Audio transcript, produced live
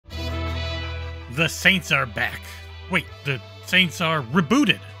The Saints are back. Wait, the Saints are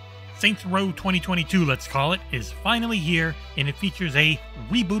rebooted. Saints Row 2022, let's call it, is finally here, and it features a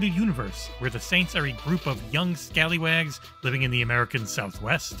rebooted universe where the Saints are a group of young scallywags living in the American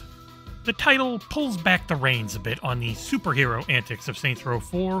Southwest. The title pulls back the reins a bit on the superhero antics of Saints Row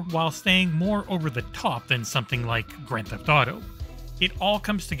 4 while staying more over the top than something like Grand Theft Auto. It all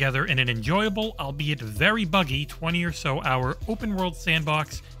comes together in an enjoyable, albeit very buggy, 20 or so hour open world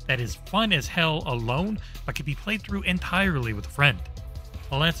sandbox that is fun as hell alone, but can be played through entirely with a friend.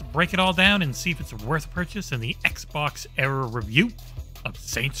 Well, let's break it all down and see if it's worth a purchase in the XboxEra review of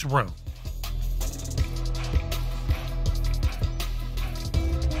Saints Row.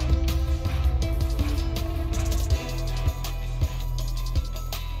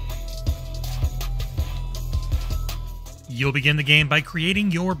 You'll begin the game by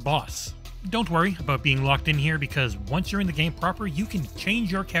creating your boss. Don't worry about being locked in here because once you're in the game proper, you can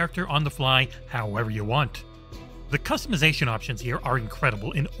change your character on the fly however you want. The customization options here are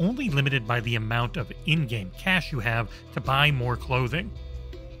incredible and only limited by the amount of in-game cash you have to buy more clothing.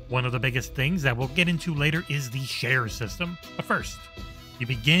 One of the biggest things that we'll get into later is the share system. But first, you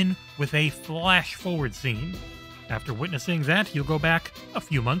begin with a flash-forward scene. After witnessing that, you'll go back a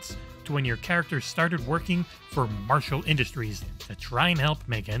few months to when your character started working for Marshall Industries to try and help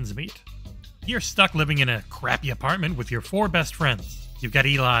make ends meet. You're stuck living in a crappy apartment with your 4 best friends. You've got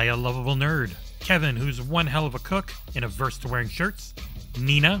Eli, a lovable nerd, Kevin, who's one hell of a cook and averse to wearing shirts,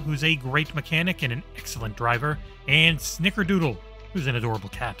 Nina, who's a great mechanic and an excellent driver, and Snickerdoodle, who's an adorable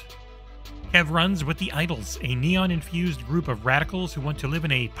cat. Kev runs with the Idols, a neon-infused group of radicals who want to live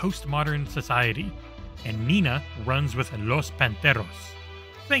in a postmodern society, and Nina runs with Los Panteros.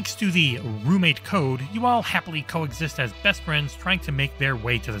 Thanks to the roommate code, you all happily coexist as best friends trying to make their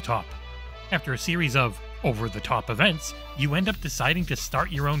way to the top. After a series of over-the-top events, you end up deciding to start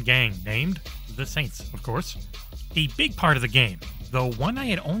your own gang, named the Saints, of course. A big part of the game, though one I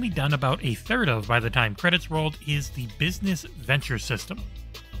had only done about a third of by the time credits rolled, is the business venture system.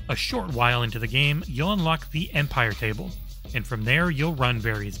 A short while into the game, you'll unlock the Empire table, and from there you'll run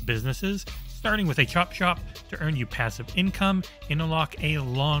various businesses, starting with a chop shop to earn you passive income and unlock a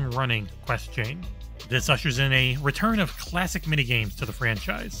long-running quest chain. This ushers in a return of classic minigames to the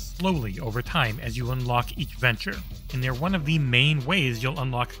franchise, slowly over time as you unlock each venture, and they're one of the main ways you'll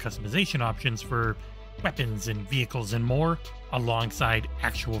unlock customization options for weapons and vehicles and more, alongside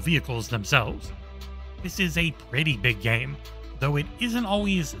actual vehicles themselves. This is a pretty big game, though it isn't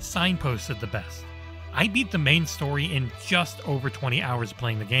always signposted the best. I beat the main story in just over 20 hours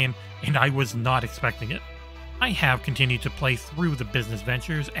playing the game, and I was not expecting it. I have continued to play through the business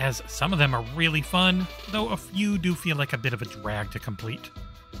ventures, as some of them are really fun, though a few do feel like a bit of a drag to complete.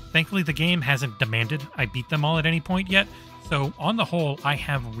 Thankfully, the game hasn't demanded I beat them all at any point yet, so on the whole, I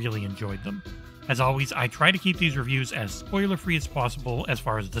have really enjoyed them. As always, I try to keep these reviews as spoiler-free as possible as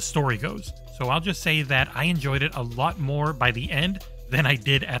far as the story goes, so I'll just say that I enjoyed it a lot more by the end than I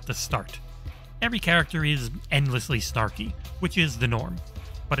did at the start. Every character is endlessly snarky, which is the norm.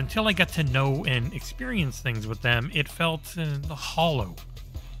 But until I got to know and experience things with them, it felt hollow.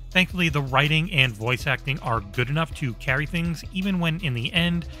 Thankfully, the writing and voice acting are good enough to carry things, even when, in the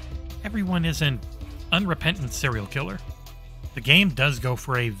end, everyone is an unrepentant serial killer. The game does go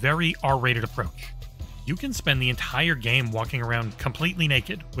for a very R-rated approach. You can spend the entire game walking around completely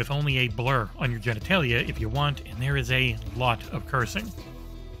naked, with only a blur on your genitalia if you want, and there is a lot of cursing.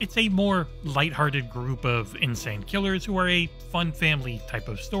 It's a more lighthearted group of insane killers who are a fun family type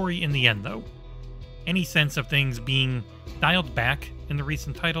of story in the end, though. Any sense of things being dialed back in the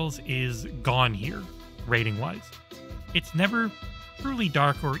recent titles is gone here, rating-wise. It's never truly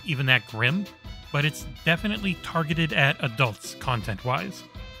dark or even that grim, but it's definitely targeted at adults content-wise.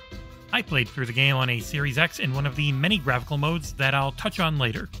 I played through the game on a Series X in one of the many graphical modes that I'll touch on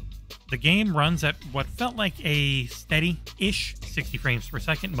later. The game runs at what felt like a steady-ish 60 frames per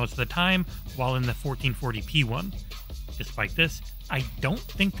second most of the time, while in the 1440p one. Despite this, I don't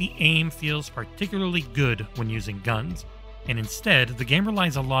think the aim feels particularly good when using guns, and instead, the game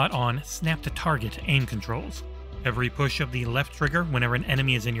relies a lot on snap-to-target aim controls. Every push of the left trigger whenever an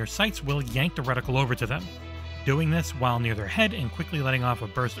enemy is in your sights will yank the reticle over to them. Doing this while near their head and quickly letting off a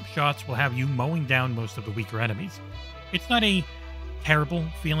burst of shots will have you mowing down most of the weaker enemies. It's not a terrible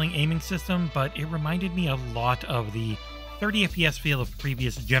feeling aiming system, but it reminded me a lot of the 30 FPS feel of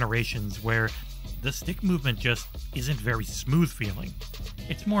previous generations where the stick movement just isn't very smooth feeling.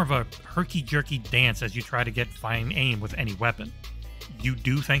 It's more of a herky-jerky dance as you try to get fine aim with any weapon. You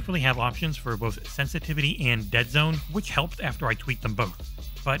do thankfully have options for both sensitivity and dead zone, which helped after I tweaked them both,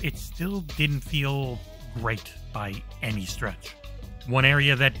 but it still didn't feel great by any stretch. One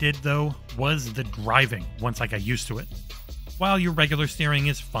area that did, though, was the driving once I got used to it. While your regular steering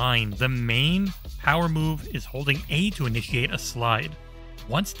is fine, the main power move is holding A to initiate a slide.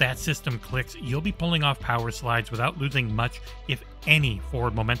 Once that system clicks, you'll be pulling off power slides without losing much, if any,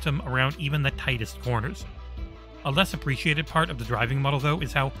 forward momentum around even the tightest corners. A less appreciated part of the driving model, though,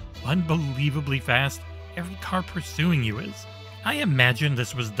 is how unbelievably fast every car pursuing you is. I imagine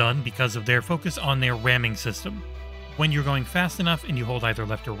this was done because of their focus on their ramming system. When you're going fast enough and you hold either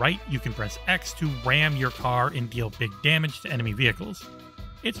left or right, you can press X to ram your car and deal big damage to enemy vehicles.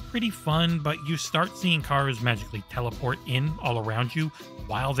 It's pretty fun, but you start seeing cars magically teleport in all around you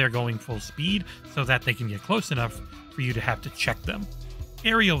while they're going full speed so that they can get close enough for you to have to check them.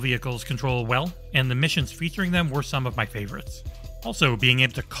 Aerial vehicles control well, and the missions featuring them were some of my favorites. Also, being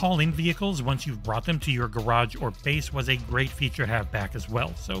able to call in vehicles once you've brought them to your garage or base was a great feature to have back as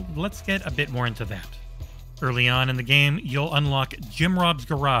well, so let's get a bit more into that. Early on in the game, you'll unlock Jim Rob's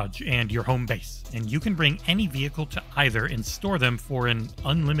garage and your home base, and you can bring any vehicle to either and store them for an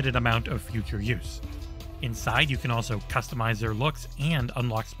unlimited amount of future use. Inside, you can also customize their looks and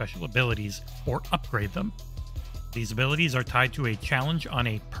unlock special abilities or upgrade them. These abilities are tied to a challenge on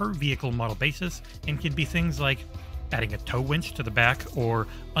a per-vehicle model basis and can be things like adding a tow winch to the back or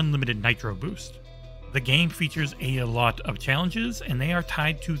unlimited nitro boost. The game features a lot of challenges, and they are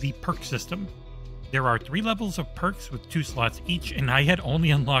tied to the perk system. There are 3 levels of perks with 2 slots each, and I had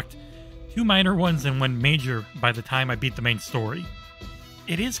only unlocked 2 minor ones and 1 major by the time I beat the main story.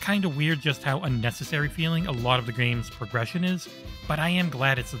 It is kind of weird just how unnecessary feeling a lot of the game's progression is, but I am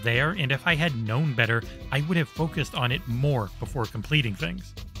glad it's there, and if I had known better, I would have focused on it more before completing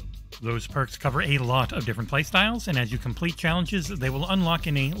things. Those perks cover a lot of different playstyles, and as you complete challenges, they will unlock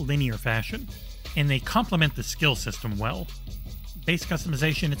in a linear fashion, and they complement the skill system well. Base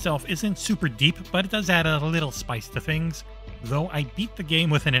customization itself isn't super deep, but it does add a little spice to things, though I beat the game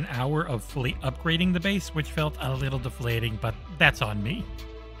within an hour of fully upgrading the base, which felt a little deflating, but that's on me.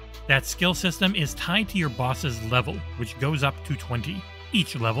 That skill system is tied to your boss's level, which goes up to 20.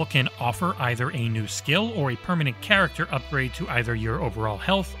 Each level can offer either a new skill or a permanent character upgrade to either your overall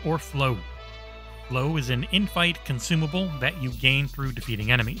health or flow. Flow is an in-fight consumable that you gain through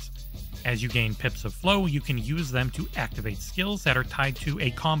defeating enemies. As you gain pips of flow, you can use them to activate skills that are tied to a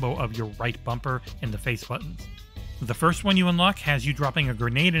combo of your right bumper and the face buttons. The first one you unlock has you dropping a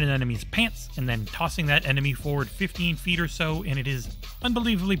grenade in an enemy's pants and then tossing that enemy forward 15 feet or so, and it is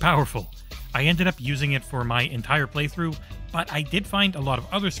unbelievably powerful. I ended up using it for my entire playthrough, but I did find a lot of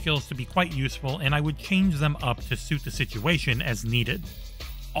other skills to be quite useful, and I would change them up to suit the situation as needed.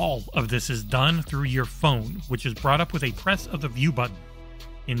 All of this is done through your phone, which is brought up with a press of the view button.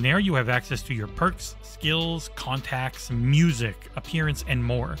 In there, you have access to your perks, skills, contacts, music, appearance, and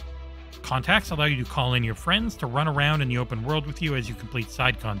more. Contacts allow you to call in your friends to run around in the open world with you as you complete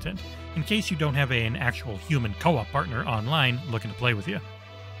side content, in case you don't have an actual human co-op partner online looking to play with you.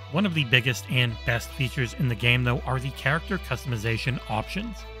 One of the biggest and best features in the game, though, are the character customization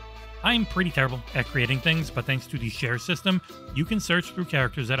options. I'm pretty terrible at creating things, but thanks to the share system, you can search through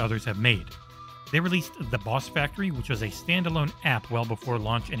characters that others have made. They released the Boss Factory, which was a standalone app well before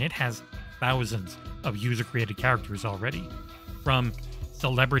launch, and it has thousands of user-created characters already. From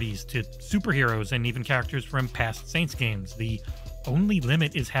celebrities to superheroes and even characters from past Saints games. The only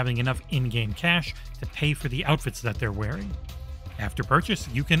limit is having enough in-game cash to pay for the outfits that they're wearing. After purchase,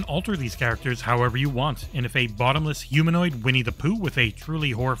 you can alter these characters however you want, and if a bottomless humanoid Winnie the Pooh with a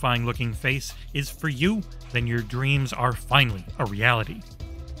truly horrifying looking face is for you, then your dreams are finally a reality.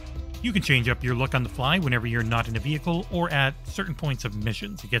 You can change up your look on the fly whenever you're not in a vehicle or at certain points of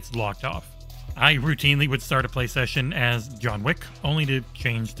missions. It gets locked off. I routinely would start a play session as John Wick, only to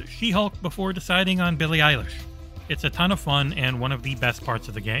change to She-Hulk before deciding on Billie Eilish. It's a ton of fun and one of the best parts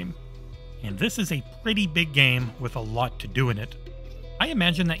of the game. And this is a pretty big game with a lot to do in it. I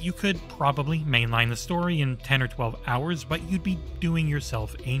imagine that you could probably mainline the story in 10 or 12 hours, but you'd be doing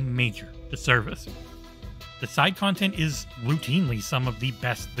yourself a major disservice. The side content is routinely some of the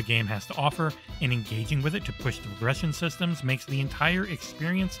best the game has to offer, and engaging with it to push the progression systems makes the entire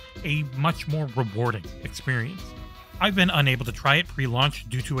experience a much more rewarding experience. I've been unable to try it pre-launch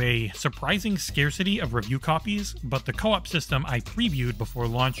due to a surprising scarcity of review copies, but the co-op system I previewed before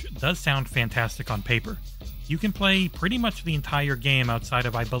launch does sound fantastic on paper. You can play pretty much the entire game outside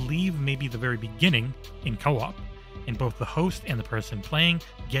of, I believe, maybe the very beginning in co-op, and both the host and the person playing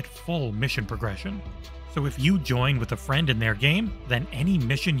get full mission progression. So if you join with a friend in their game, then any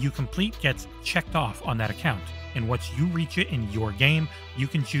mission you complete gets checked off on that account. And once you reach it in your game, you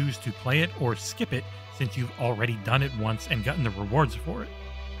can choose to play it or skip it since you've already done it once and gotten the rewards for it.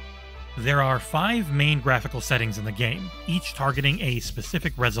 There are 5 main graphical settings in the game, each targeting a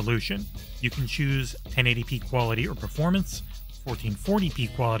specific resolution. You can choose 1080p quality or performance,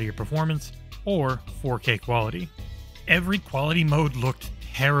 1440p quality or performance, or 4K quality. Every quality mode looked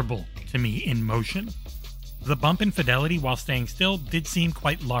terrible to me in motion. The bump in fidelity while staying still did seem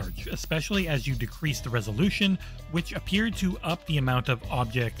quite large, especially as you decrease the resolution, which appeared to up the amount of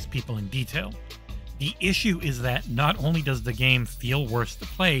objects, people, and detail. The issue is that not only does the game feel worse to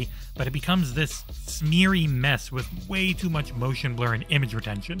play, but it becomes this smeary mess with way too much motion blur and image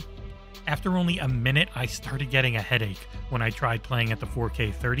retention. After only a minute, I started getting a headache when I tried playing at the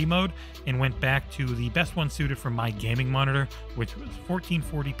 4K 30 mode and went back to the best one suited for my gaming monitor, which was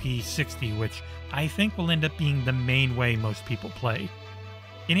 1440p 60, which I think will end up being the main way most people play.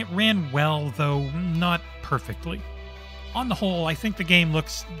 And it ran well, though not perfectly. On the whole, I think the game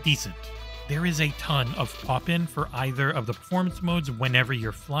looks decent. There is a ton of pop-in for either of the performance modes whenever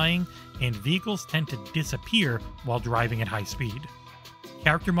you're flying, and vehicles tend to disappear while driving at high speed.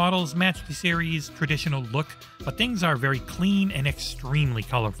 Character models match the series' traditional look, but things are very clean and extremely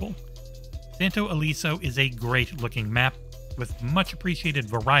colorful. Santo Ileso is a great-looking map, with much appreciated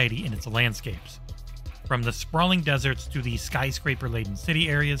variety in its landscapes. From the sprawling deserts to the skyscraper-laden city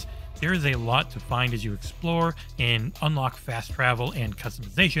areas, there is a lot to find as you explore and unlock fast travel and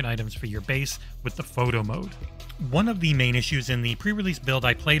customization items for your base with the photo mode. One of the main issues in the pre-release build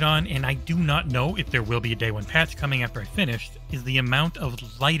I played on, and I do not know if there will be a day 1 patch coming after I finished, is the amount of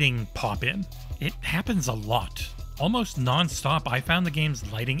lighting pop-in. It happens a lot. Almost non-stop, I found the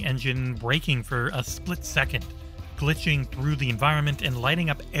game's lighting engine breaking for a split second, glitching through the environment and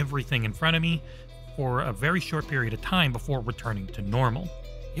lighting up everything in front of me for a very short period of time before returning to normal.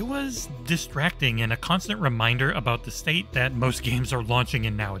 It was distracting and a constant reminder about the state that most games are launching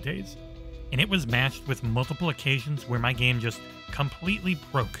in nowadays. And it was matched with multiple occasions where my game just completely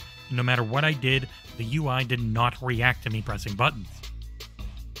broke. No matter what I did, the UI did not react to me pressing buttons.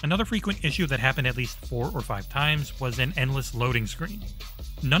 Another frequent issue that happened at least 4 or 5 times was an endless loading screen.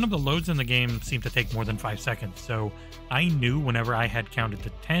 None of the loads in the game seemed to take more than 5 seconds, so I knew whenever I had counted to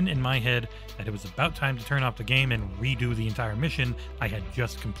 10 in my head that it was about time to turn off the game and redo the entire mission I had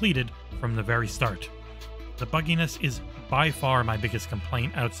just completed from the very start. The bugginess is by far my biggest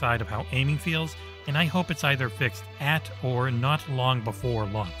complaint outside of how aiming feels, and I hope it's either fixed at or not long before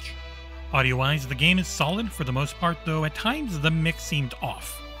launch. Audio-wise, the game is solid for the most part, though at times the mix seemed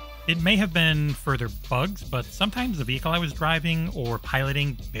off. It may have been further bugs, but sometimes the vehicle I was driving or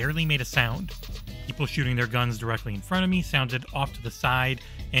piloting barely made a sound. People shooting their guns directly in front of me sounded off to the side,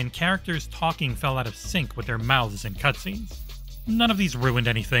 and characters talking fell out of sync with their mouths in cutscenes. None of these ruined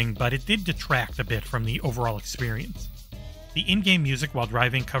anything, but it did detract a bit from the overall experience. The in-game music while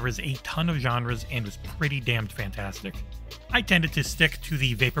driving covers a ton of genres and was pretty damned fantastic. I tended to stick to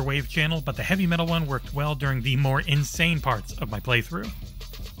the Vaporwave channel, but the heavy metal one worked well during the more insane parts of my playthrough.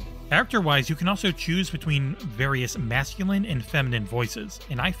 Character-wise, you can also choose between various masculine and feminine voices,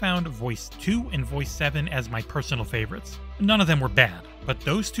 and I found Voice 2 and Voice 7 as my personal favorites. None of them were bad, but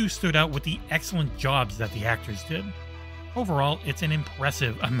those two stood out with the excellent jobs that the actors did. Overall, it's an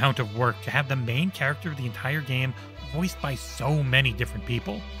impressive amount of work to have the main character of the entire game voiced by so many different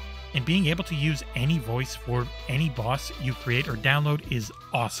people, and being able to use any voice for any boss you create or download is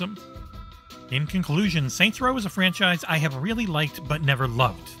awesome. In conclusion, Saints Row is a franchise I have really liked but never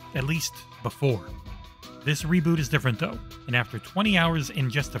loved, at least before. This reboot is different though, and after 20 hours in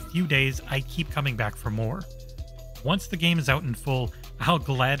just a few days, I keep coming back for more. Once the game is out in full, I'll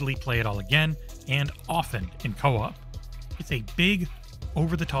gladly play it all again, and often in co-op. It's a big,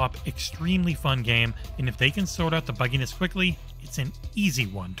 over-the-top, extremely fun game, and if they can sort out the bugginess quickly, it's an easy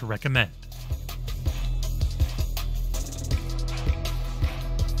one to recommend.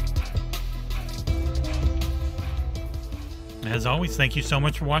 As always, thank you so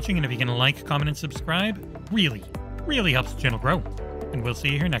much for watching, and if you can like, comment, and subscribe, really helps the channel grow. And we'll see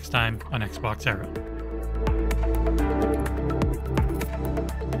you here next time on XboxEra.